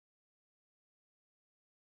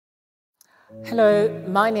Hello,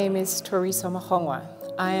 my name is Thoriso Magongwa.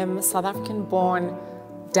 I am a South African-born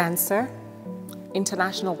dancer,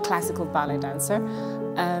 international classical ballet dancer,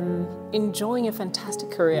 enjoying a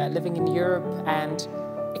fantastic career living in Europe and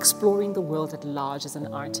exploring the world at large as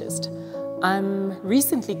an artist. I'm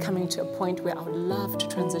recently coming to a point where I would love to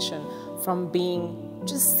transition from being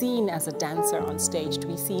just seen as a dancer on stage to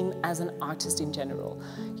be seen as an artist in general,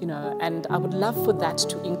 and I would love for that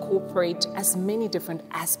to incorporate as many different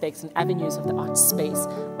aspects and avenues of the art space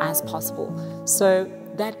as possible. So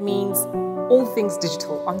that means all things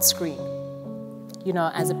digital on screen,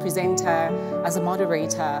 as a presenter, as a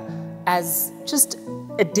moderator, as just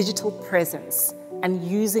a digital presence, and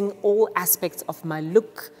using all aspects of my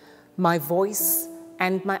look, my voice,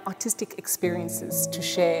 and my artistic experiences to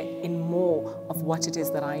share in more of what it is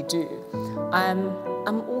that I do.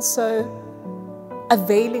 I'm also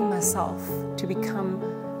availing myself to become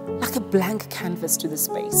like a blank canvas to the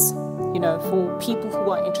space, for people who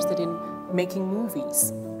are interested in making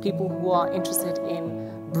movies, people who are interested in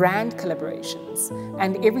brand collaborations,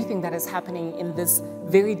 and everything that is happening in this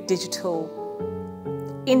very digital,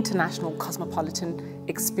 international, cosmopolitan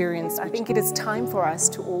experience. I think it is time for us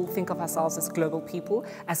to all think of ourselves as global people,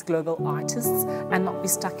 as global artists, and not be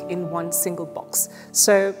stuck in one single box.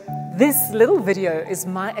 So this little video is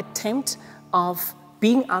my attempt of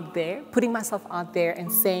being out there, putting myself out there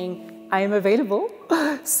and saying, I am available.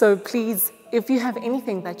 So please, if you have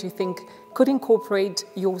anything that you think could incorporate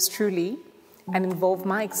yours truly and involve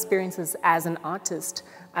my experiences as an artist,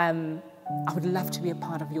 I would love to be a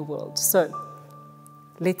part of your world. So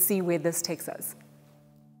let's see where this takes us.